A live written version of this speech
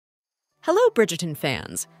Hello, Bridgerton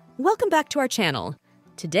fans! Welcome back to our channel.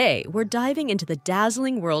 Today, we're diving into the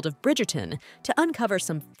dazzling world of Bridgerton to uncover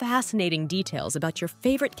some fascinating details about your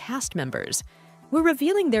favorite cast members. We're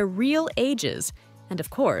revealing their real ages and,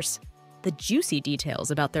 of course, the juicy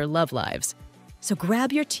details about their love lives. So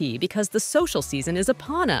grab your tea because the social season is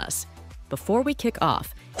upon us. Before we kick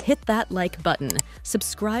off, hit that like button,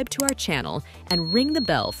 subscribe to our channel, and ring the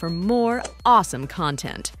bell for more awesome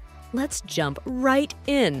content. Let's jump right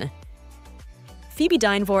in. Phoebe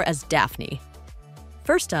Dynevor as Daphne.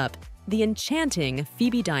 First up, the enchanting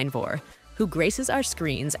Phoebe Dynevor, who graces our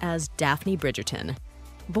screens as Daphne Bridgerton.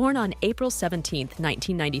 Born on April 17,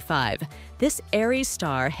 1995, this Aries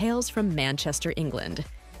star hails from Manchester, England.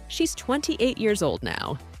 She's 28 years old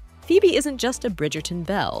now. Phoebe isn't just a Bridgerton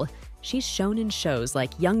belle. She's shown in shows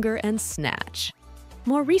like Younger and Snatch.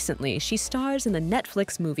 More recently, she stars in the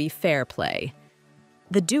Netflix movie Fair Play.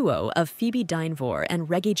 The duo of Phoebe Dynevor and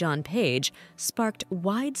Regé-Jean Page sparked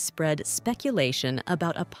widespread speculation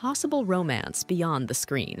about a possible romance beyond the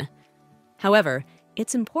screen. However,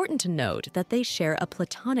 it's important to note that they share a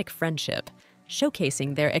platonic friendship,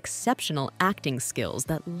 showcasing their exceptional acting skills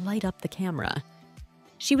that light up the camera.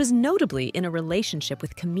 She was notably in a relationship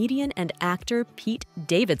with comedian and actor Pete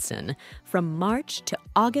Davidson from March to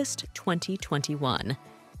August 2021.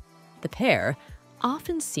 The pair,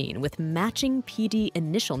 often seen with matching PD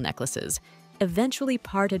initial necklaces, eventually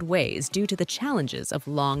parted ways due to the challenges of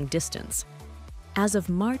long distance. As of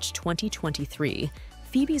March 2023,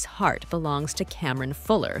 Phoebe's heart belongs to Cameron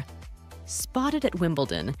Fuller. Spotted at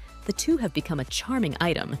Wimbledon, the two have become a charming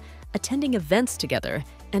item, attending events together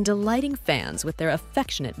and delighting fans with their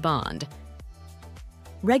affectionate bond.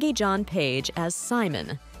 Regé-Jean Page as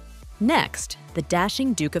Simon. Next, the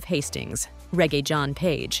dashing Duke of Hastings, Regé-Jean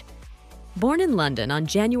Page. Born in London on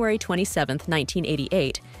January 27,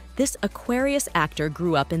 1988, this Aquarius actor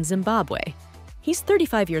grew up in Zimbabwe. He's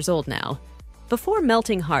 35 years old now. Before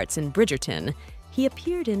melting hearts in Bridgerton, he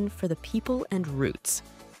appeared in For the People and Roots.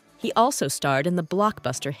 He also starred in the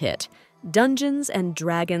blockbuster hit Dungeons and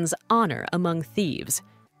Dragons: Honor Among Thieves.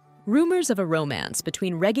 Rumors of a romance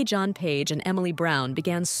between Regé-Jean Page and Emily Brown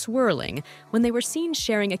began swirling when they were seen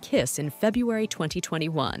sharing a kiss in February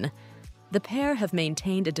 2021. The pair have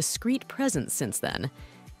maintained a discreet presence since then.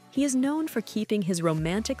 He is known for keeping his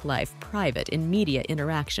romantic life private in media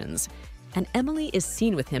interactions, and Emily is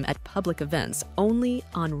seen with him at public events only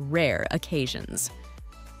on rare occasions.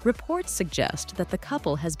 Reports suggest that the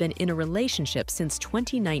couple has been in a relationship since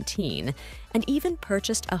 2019 and even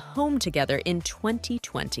purchased a home together in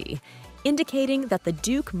 2020, indicating that the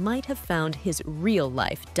Duke might have found his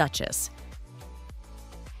real-life Duchess.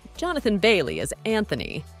 Jonathan Bailey as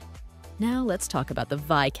Anthony. Now let's talk about the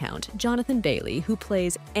Viscount, Jonathan Bailey, who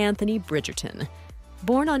plays Anthony Bridgerton.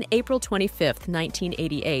 Born on April 25,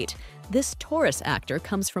 1988, this Taurus actor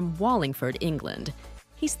comes from Wallingford, England.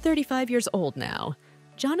 He's 35 years old now.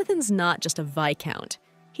 Jonathan's not just a Viscount.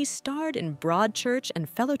 He's starred in Broadchurch and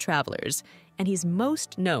Fellow Travelers, and he's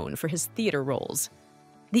most known for his theater roles.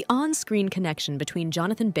 The on-screen connection between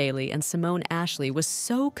Jonathan Bailey and Simone Ashley was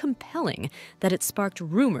so compelling that it sparked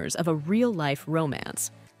rumors of a real-life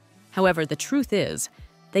romance. However, the truth is,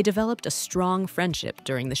 they developed a strong friendship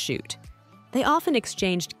during the shoot. They often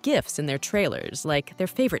exchanged gifts in their trailers, like their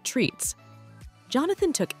favorite treats.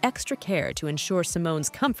 Jonathan took extra care to ensure Simone's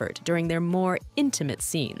comfort during their more intimate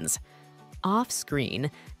scenes. Off-screen,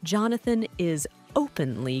 Jonathan is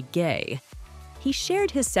openly gay. He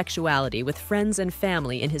shared his sexuality with friends and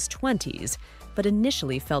family in his 20s, but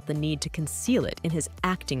initially felt the need to conceal it in his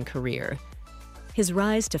acting career. His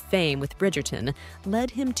rise to fame with Bridgerton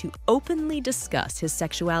led him to openly discuss his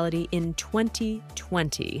sexuality in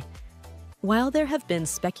 2020. While there have been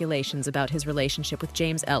speculations about his relationship with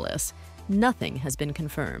James Ellis, nothing has been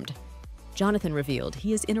confirmed. Jonathan revealed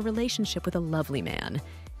he is in a relationship with a lovely man,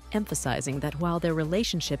 emphasizing that while their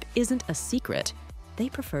relationship isn't a secret, they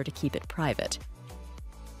prefer to keep it private.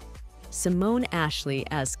 Simone Ashley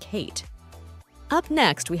as Kate. Up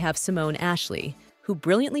next, we have Simone Ashley, who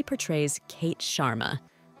brilliantly portrays Kate Sharma.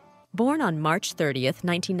 Born on March 30th,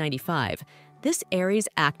 1995, this Aries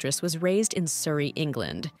actress was raised in Surrey,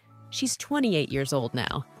 England. She's 28 years old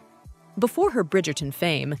now. Before her Bridgerton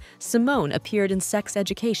fame, Simone appeared in Sex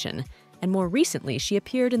Education, and more recently she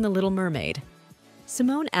appeared in The Little Mermaid.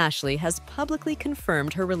 Simone Ashley has publicly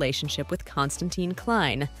confirmed her relationship with Constantine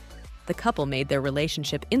Klein. The couple made their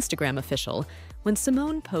relationship Instagram official when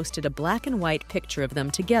Simone posted a black-and-white picture of them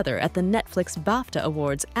together at the Netflix BAFTA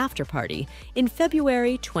Awards after-party in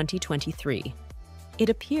February 2023. It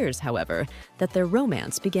appears, however, that their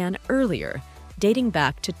romance began earlier, dating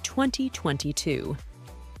back to 2022.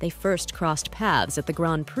 They first crossed paths at the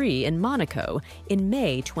Grand Prix in Monaco in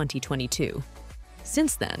May 2022.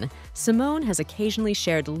 Since then, Simone has occasionally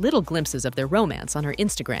shared little glimpses of their romance on her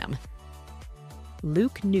Instagram.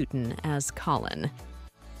 Luke Newton as Colin.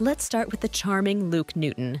 Let's start with the charming Luke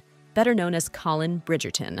Newton, better known as Colin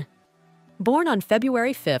Bridgerton. Born on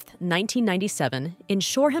February 5, 1997, in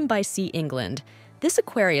Shoreham-by-Sea, England, this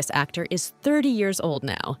Aquarius actor is 30 years old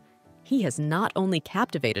now. He has not only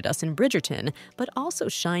captivated us in Bridgerton, but also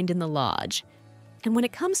shined in The Lodge. And when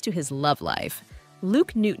it comes to his love life,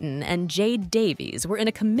 Luke Newton and Jade Davies were in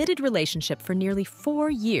a committed relationship for nearly 4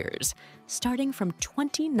 years, starting from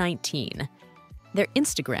 2019. Their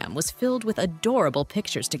Instagram was filled with adorable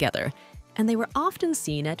pictures together, and they were often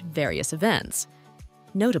seen at various events.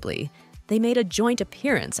 Notably, they made a joint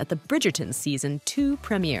appearance at the Bridgerton Season 2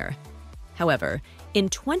 premiere. However, in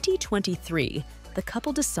 2023, the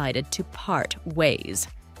couple decided to part ways.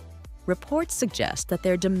 Reports suggest that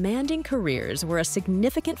their demanding careers were a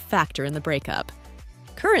significant factor in the breakup.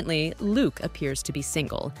 Currently, Luke appears to be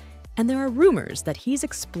single, and there are rumors that he's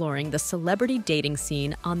exploring the celebrity dating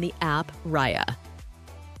scene on the app Raya.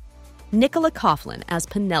 Nicola Coughlan as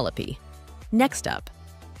Penelope. Next up,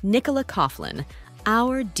 Nicola Coughlan,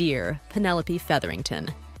 our dear Penelope Featherington.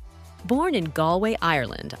 Born in Galway,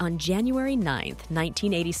 Ireland on January 9,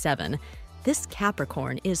 1987, this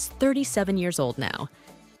Capricorn is 37 years old now.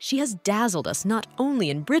 She has dazzled us not only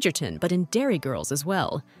in Bridgerton, but in Derry Girls as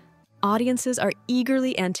well. Audiences are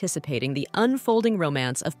eagerly anticipating the unfolding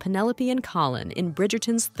romance of Penelope and Colin in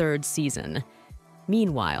Bridgerton's 3rd season.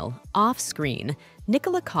 Meanwhile, off-screen,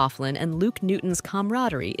 Nicola Coughlan and Luke Newton's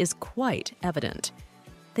camaraderie is quite evident.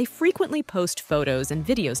 They frequently post photos and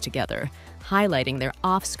videos together, highlighting their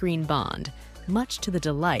off-screen bond, much to the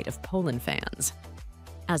delight of Poland fans.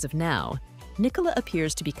 As of now, Nicola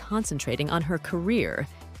appears to be concentrating on her career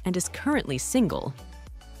and is currently single.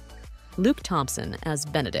 Luke Thompson as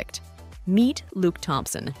Benedict. Meet Luke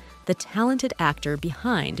Thompson, the talented actor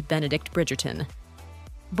behind Benedict Bridgerton.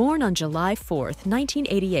 Born on July 4,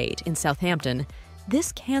 1988 in Southampton,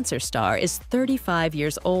 this Cancer star is 35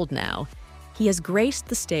 years old now. He has graced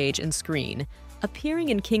the stage and screen, appearing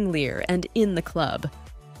in King Lear and In the Club.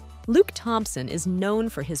 Luke Thompson is known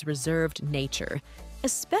for his reserved nature,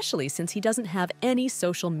 especially since he doesn't have any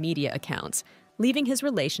social media accounts, leaving his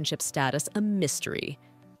relationship status a mystery.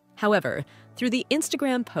 However, through the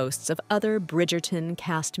Instagram posts of other Bridgerton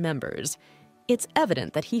cast members, it's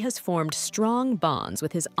evident that he has formed strong bonds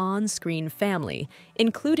with his on-screen family,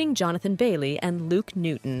 including Jonathan Bailey and Luke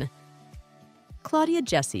Newton. Claudia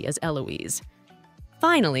Jessie as Eloise.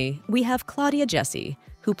 Finally, we have Claudia Jessie,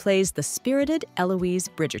 who plays the spirited Eloise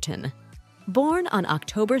Bridgerton. Born on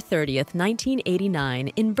October 30, 1989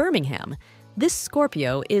 in Birmingham, this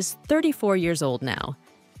Scorpio is 34 years old now.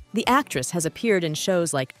 The actress has appeared in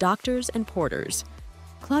shows like Doctors and Porters.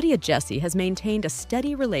 Claudia Jessie has maintained a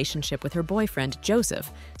steady relationship with her boyfriend,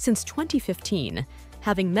 Joseph, since 2015,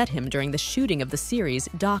 having met him during the shooting of the series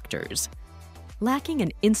Doctors. Lacking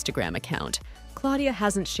an Instagram account, Claudia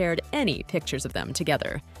hasn't shared any pictures of them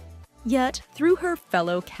together. Yet, through her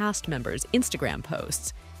fellow cast members' Instagram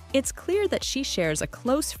posts, it's clear that she shares a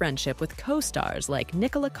close friendship with co-stars like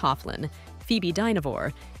Nicola Coughlan, Phoebe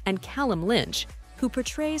Dynevor, and Callum Lynch, who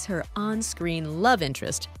portrays her on-screen love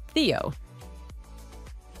interest, Theo.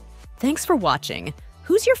 Thanks for watching.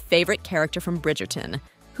 Who's your favorite character from Bridgerton?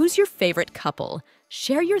 Who's your favorite couple?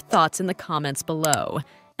 Share your thoughts in the comments below.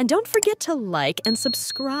 And don't forget to like and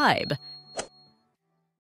subscribe.